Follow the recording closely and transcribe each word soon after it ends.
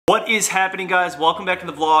What is happening, guys? Welcome back to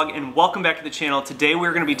the vlog and welcome back to the channel. Today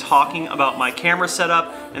we're going to be talking about my camera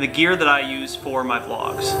setup and the gear that I use for my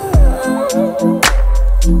vlogs.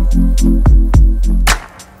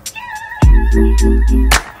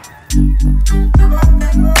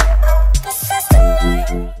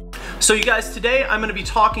 So you guys, today I'm going to be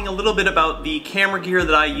talking a little bit about the camera gear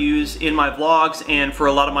that I use in my vlogs and for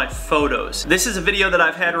a lot of my photos. This is a video that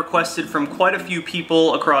I've had requested from quite a few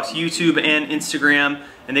people across YouTube and Instagram,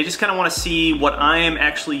 and they just kind of want to see what I am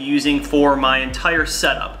actually using for my entire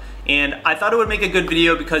setup. And I thought it would make a good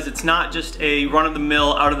video because it's not just a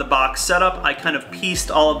run-of-the-mill, out-of-the-box setup. I kind of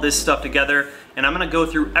pieced all of this stuff together, and I'm going to go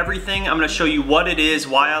through everything. I'm going to show you what it is,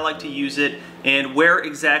 why I like to use it, and where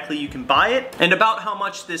exactly you can buy it, and about how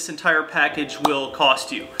much this entire package will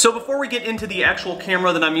cost you. So before we get into the actual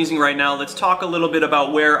camera that I'm using right now, let's talk a little bit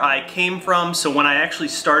about where I came from. So when I actually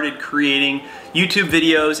started creating YouTube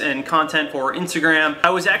videos and content for Instagram,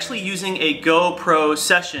 I was actually using a GoPro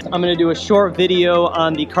session. I'm gonna do a short video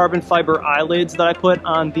on the carbon fiber eyelids that I put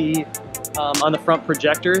on the front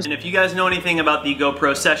projectors. And if you guys know anything about the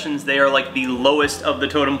GoPro sessions, they are like the lowest of the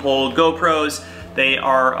totem pole GoPros. They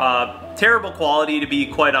are terrible quality, to be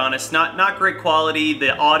quite honest. Not great quality.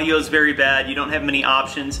 The audio is very bad. You don't have many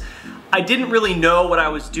options. I didn't really know what I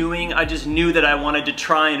was doing. I just knew that I wanted to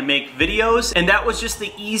try and make videos, and that was just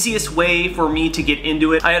the easiest way for me to get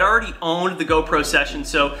into it. I had already owned the GoPro session,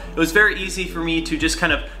 so it was very easy for me to just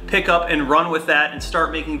kind of pick up and run with that and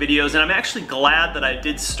start making videos. And I'm actually glad that I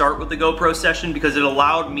did start with the GoPro session because it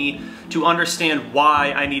allowed me to understand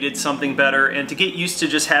why I needed something better and to get used to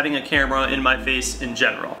just having a camera in my face in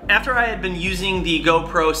general. After I had been using the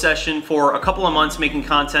GoPro session for a couple of months making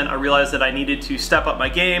content, I realized that I needed to step up my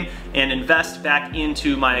game and invest back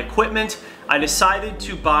into my equipment. I decided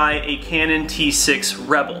to buy a Canon T6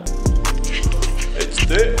 Rebel. It's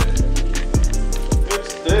thick.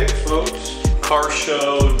 It's thick, folks. Car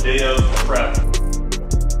show, day of prep.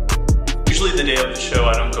 Usually the day of the show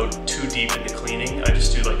I don't go too deep into cleaning. I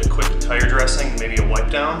just do like a quick tire dressing and maybe a wipe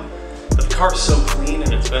down. But the car's so clean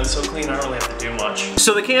and it's been so clean I don't really have to do much.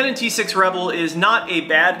 So the Canon T6 Rebel is not a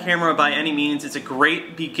bad camera by any means. It's a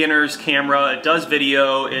great beginner's camera. It does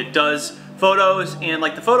video, it does photos, and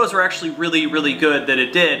like the photos were actually really good that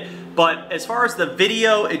it did. But as far as the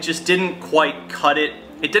video, it just didn't quite cut it.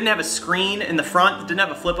 It didn't have a screen in the front, it didn't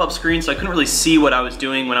have a flip-up screen, so I couldn't really see what I was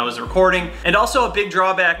doing when I was recording. And also a big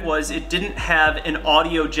drawback was it didn't have an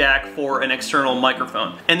audio jack for an external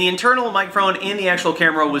microphone. And the internal microphone in the actual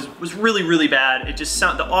camera was really bad. It just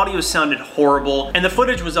the audio sounded horrible, and the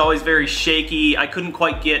footage was always very shaky. I couldn't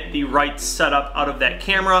quite get the right setup out of that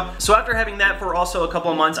camera. So after having that for also a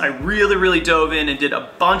couple of months, I really dove in and did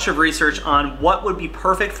a bunch of research on what would be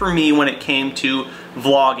perfect for me when it came to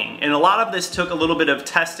vlogging. And a lot of this took a little bit of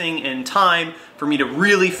testing and time for me to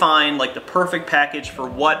really find like the perfect package for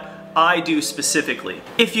what I do specifically.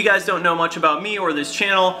 If you guys don't know much about me or this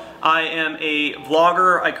channel, I am a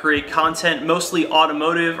vlogger. I create content mostly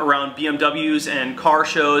automotive around BMWs and car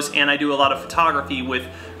shows, and I do a lot of photography with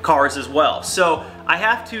cars as well. So I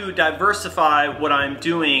have to diversify what I'm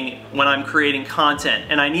doing when I'm creating content,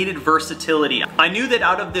 and I needed versatility. I knew that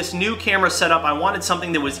out of this new camera setup, I wanted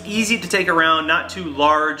something that was easy to take around, not too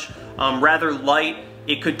large, rather light.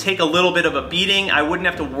 It could take a little bit of a beating. I wouldn't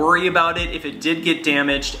have to worry about it if it did get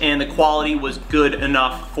damaged, and the quality was good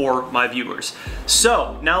enough for my viewers.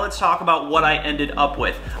 So now let's talk about what I ended up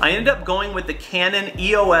with. I ended up going with the Canon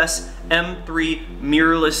Eos M3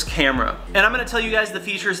 mirrorless camera. And I'm gonna tell you guys the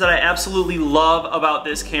features that I absolutely love about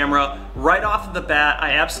this camera. Right off the bat,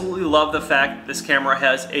 I absolutely love the fact that this camera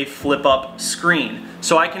has a flip-up screen.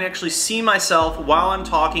 So I can actually see myself while I'm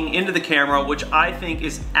talking into the camera, which I think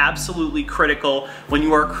is absolutely critical when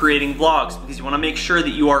you are creating vlogs, because you wanna make sure that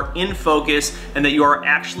you are in focus and that you are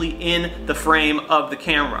actually in the frame of the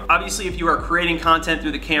camera. Obviously, if you are creating content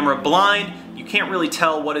through the camera blind, you can't really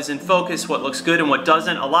tell what is in focus, what looks good and what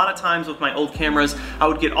doesn't. A lot of times with my old cameras, I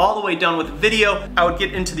would get all the way done with the video, I would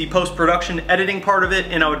get into the post-production editing part of it,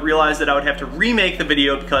 and I would realize that I would have to remake the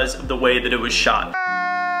video because of the way that it was shot.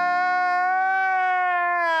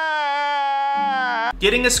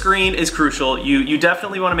 Getting a screen is crucial. You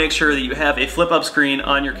definitely want to make sure that you have a flip-up screen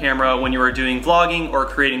on your camera when you are doing vlogging or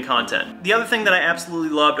creating content. The other thing that I absolutely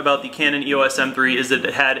loved about the Canon EOS M3 is that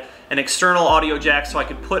it had an external audio jack, so I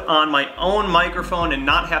could put on my own microphone and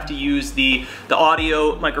not have to use the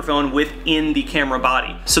audio microphone within the camera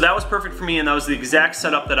body. So that was perfect for me, and that was the exact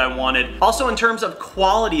setup that I wanted. Also, in terms of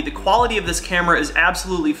quality, the quality of this camera is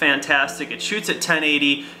absolutely fantastic. It shoots at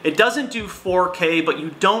 1080. It doesn't do 4K, but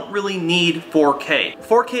you don't really need 4K.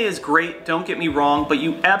 4K is great, don't get me wrong, but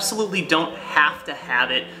you absolutely don't have to have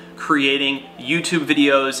it creating YouTube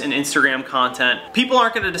videos and Instagram content. People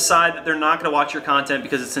aren't going to decide that they're not going to watch your content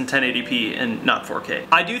because it's in 1080p and not 4K.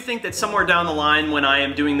 I do think that somewhere down the line when I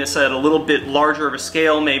am doing this at a little bit larger of a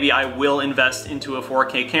scale, maybe I will invest into a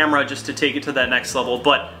 4K camera just to take it to that next level,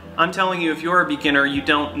 but I'm telling you, if you're a beginner, you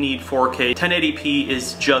don't need 4K. 1080p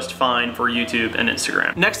is just fine for YouTube and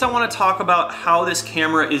Instagram. Next, I want to talk about how this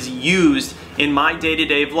camera is used in my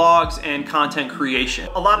day-to-day vlogs and content creation.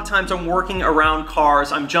 A lot of times I'm working around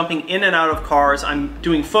cars, I'm jumping in and out of cars, I'm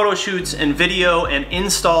doing photo shoots and video and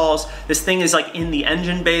installs. This thing is like in the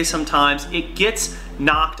engine bay sometimes. It gets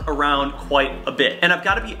knocked around quite a bit. And I've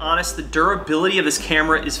got to be honest, the durability of this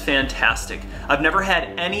camera is fantastic. I've never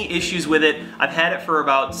had any issues with it. I've had it for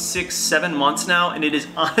about 6-7 months now, and it has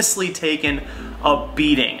honestly taken a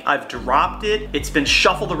beating. I've dropped it, it's been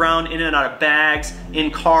shuffled around in and out of bags, in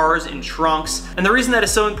cars, in trunks. And the reason that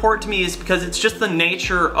is so important to me is because it's just the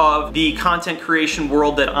nature of the content creation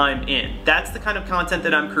world that I'm in. That's the kind of content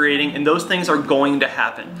that I'm creating, and those things are going to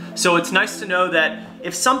happen. So it's nice to know that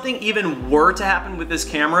if something even were to happen with this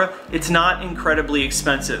camera, it's not incredibly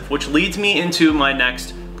expensive, which leads me into my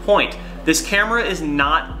next point. This camera is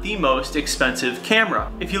not the most expensive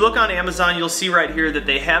camera. If you look on Amazon, you'll see right here that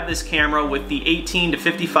they have this camera with the 18 to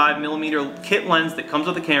 55 millimeter kit lens that comes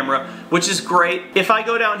with the camera, which is great. If I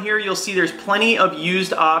go down here, you'll see there's plenty of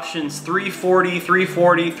used options, 340,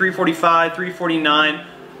 340, 345, 349,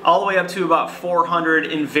 all the way up to about 400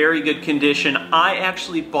 in very good condition. I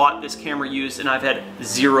actually bought this camera used and I've had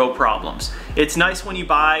zero problems. It's nice when you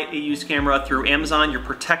buy a used camera through Amazon, you're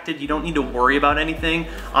protected, you don't need to worry about anything.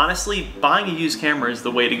 Honestly, buying a used camera is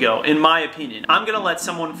the way to go, in my opinion. I'm gonna let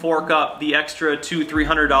someone fork up the extra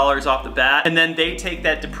 $200-300 off the bat, and then they take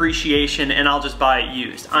that depreciation and I'll just buy it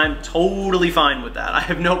used. I'm totally fine with that. I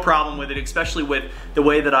have no problem with it, especially with the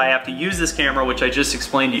way that I have to use this camera, which I just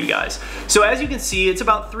explained to you guys. So as you can see, it's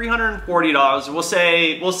about $340. We'll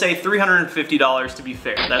say $350 to be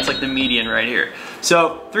fair. That's like the median right here.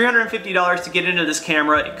 So $350 to get into this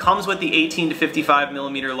camera. It comes with the 18 to 55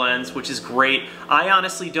 millimeter lens, which is great. I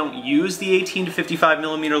honestly don't use the 18 to 55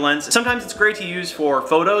 millimeter lens. Sometimes it's great to use for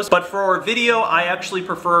photos, but for video, I actually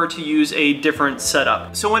prefer to use a different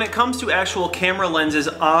setup. So when it comes to actual camera lenses,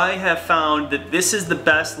 I have found that this is the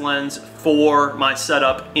best lens for my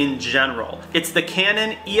setup in general. It's the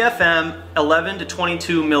Canon EFM 11 to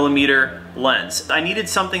 22 millimeter lens. I needed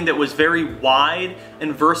something that was very wide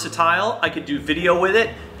and versatile. I could do video with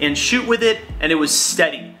it and shoot with it, and it was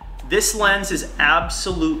steady. This lens is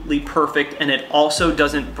absolutely perfect, and it also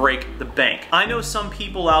doesn't break the bank. I know some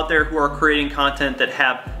people out there who are creating content that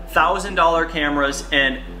have $1,000 cameras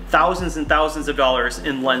and thousands and thousands of dollars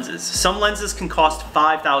in lenses. Some lenses can cost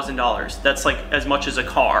 $5,000. That's like as much as a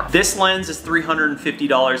car. This lens is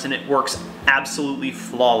 $350 and it works absolutely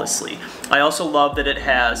flawlessly. I also love that it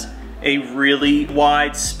has a really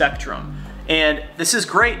wide spectrum. And this is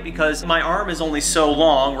great because my arm is only so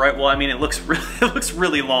long, right? Well, I mean, it looks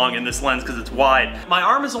really long in this lens because it's wide. My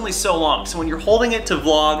arm is only so long, so when you're holding it to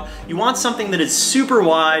vlog, you want something that is super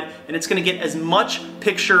wide and it's gonna get as much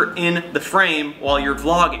picture in the frame while you're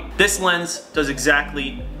vlogging. This lens does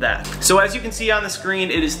exactly that. So as you can see on the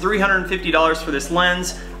screen, it is $350 for this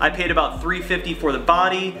lens. I paid about $350 for the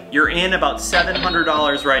body. You're in about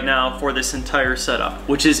 $700 right now for this entire setup,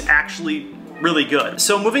 which is actually really good.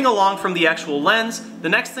 So moving along from the actual lens, the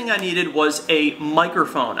next thing I needed was a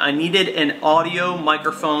microphone. I needed an audio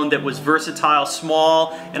microphone that was versatile,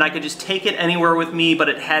 small, and I could just take it anywhere with me, but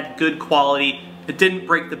it had good quality. It didn't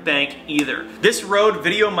break the bank either. This Rode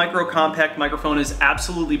Video Micro Compact microphone is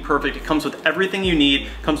absolutely perfect. It comes with everything you need.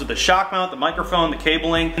 It comes with the shock mount, the microphone, the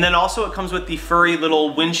cabling, and then also it comes with the furry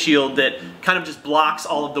little windshield that kind of just blocks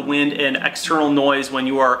all of the wind and external noise when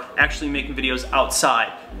you are actually making videos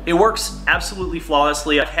outside. It works absolutely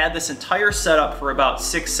flawlessly. I've had this entire setup for about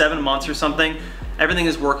 6-7 months or something. Everything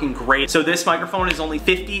is working great. So this microphone is only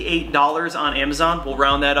 $58 on Amazon. We'll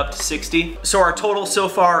round that up to $60. So our total so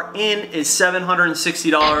far in is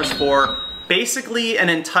 $760 for basically an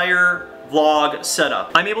entire vlog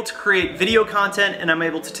setup. I'm able to create video content and I'm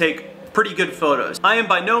able to take pretty good photos. I am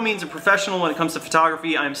by no means a professional when it comes to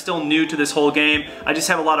photography. I am still new to this whole game. I just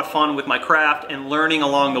have a lot of fun with my craft and learning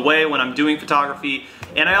along the way when I'm doing photography.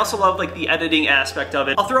 And I also love like the editing aspect of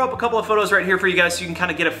it. I'll throw up a couple of photos right here for you guys so you can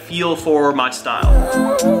kind of get a feel for my style.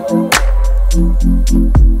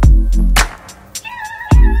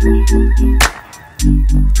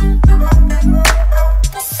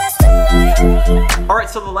 Alright,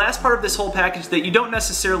 Alright, so the last part of this whole package that you don't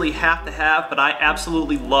necessarily have to have, but I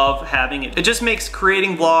absolutely love having it. It just makes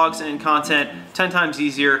creating vlogs and content 10 times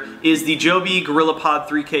easier, is the Joby GorillaPod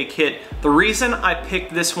 3K kit. The reason I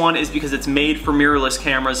picked this one is because it's made for mirrorless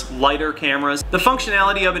cameras, lighter cameras. The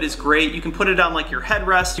functionality of it is great. You can put it on like your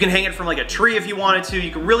headrest. You can hang it from like a tree if you wanted to.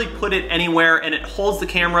 You can really put it anywhere and it holds the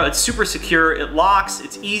camera. It's super secure. It locks.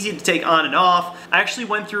 It's easy to take on and off. I actually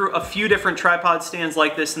went through a few different tripod stands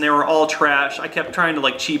like this and they were all trash. I kept trying to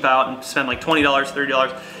like cheap out and spend like $20,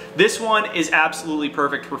 $30. This one is absolutely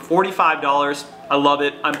perfect for $45. I love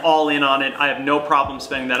it. I'm all in on it. I have no problem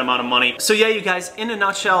spending that amount of money. So yeah, you guys, in a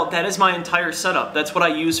nutshell, that is my entire setup. That's what I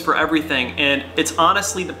use for everything. And it's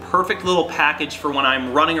honestly the perfect little package for when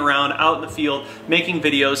I'm running around out in the field, making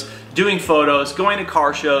videos, doing photos, going to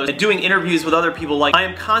car shows, and doing interviews with other people. Like, I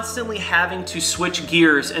am constantly having to switch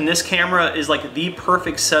gears, and this camera is like the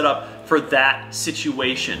perfect setup for that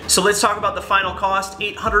situation. So let's talk about the final cost,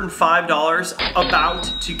 $805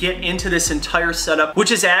 about to get into this entire setup,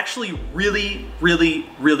 which is actually really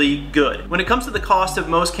good. When it comes to the cost of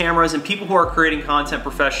most cameras and people who are creating content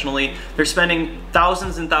professionally, they're spending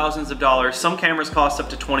thousands and thousands of dollars. Some cameras cost up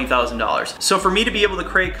to $20,000. So for me to be able to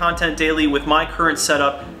create content daily with my current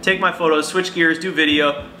setup, take my photos, switch gears, do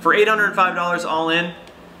video, for $805 all in,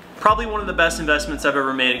 probably one of the best investments I've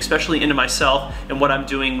ever made, especially into myself and what I'm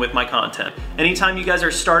doing with my content. Anytime you guys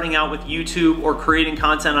are starting out with YouTube or creating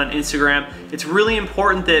content on Instagram, it's really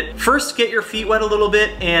important that first get your feet wet a little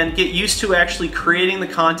bit and get used to actually creating the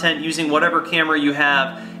content using whatever camera you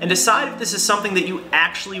have, and decide if this is something that you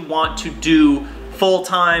actually want to do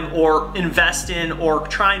full-time or invest in or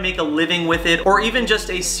try and make a living with it, or even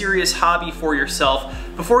just a serious hobby for yourself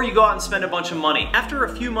before you go out and spend a bunch of money. After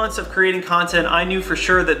a few months of creating content, I knew for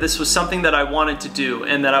sure that this was something that I wanted to do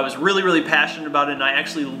and that I was really passionate about it, and I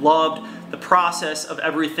actually loved the process of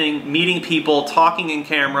everything, meeting people, talking in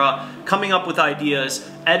camera, coming up with ideas,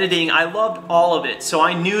 editing. I loved all of it. So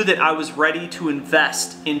I knew that I was ready to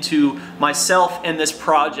invest into myself and this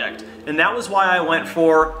project. And that was why I went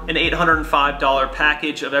for an $805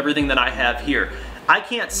 package of everything that I have here. I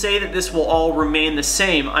can't say that this will all remain the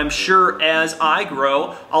same. I'm sure as I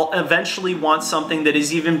grow, I'll eventually want something that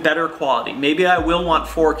is even better quality. Maybe I will want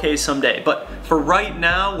 4K someday, but for right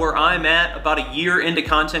now, where I'm at, about a year into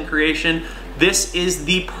content creation, this is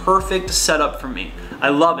the perfect setup for me. I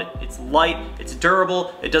love it. It's light, it's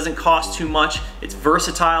durable, it doesn't cost too much, it's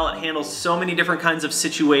versatile, it handles so many different kinds of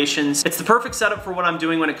situations. It's the perfect setup for what I'm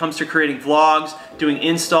doing when it comes to creating vlogs, doing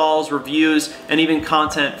installs, reviews, and even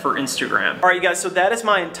content for Instagram. All right, you guys, so that is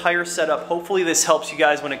my entire setup. Hopefully this helps you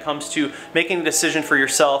guys when it comes to making a decision for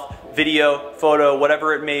yourself. Video, photo,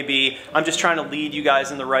 whatever it may be. I'm just trying to lead you guys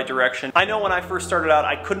in the right direction. I know when I first started out,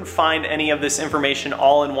 I couldn't find any of this information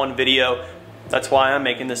all in one video. That's why I'm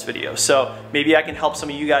making this video. So maybe I can help some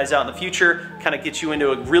of you guys out in the future, kind of get you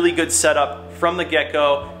into a really good setup from the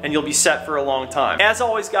get-go, and you'll be set for a long time. As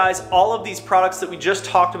always, guys, all of these products that we just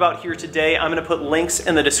talked about here today, I'm gonna put links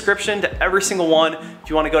in the description to every single one. If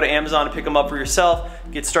you wanna go to Amazon and pick them up for yourself,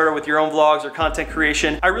 get started with your own vlogs or content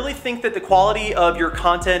creation. I really think that the quality of your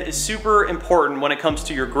content is super important when it comes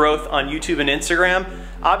to your growth on YouTube and Instagram.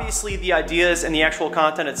 Obviously, the ideas and the actual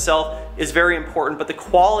content itself is very important, but the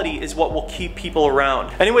quality is what will keep people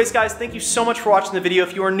around. Anyways, guys, thank you so much for watching the video.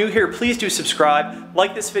 If you are new here, please do subscribe,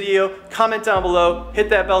 like this video, comment down below, hit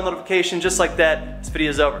that bell notification just like that. This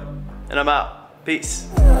video's over, and I'm out. Peace.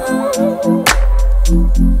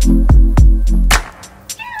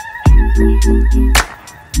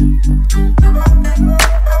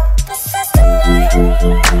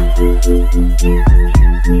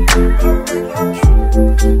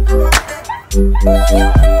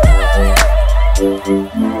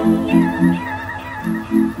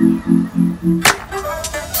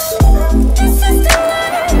 This is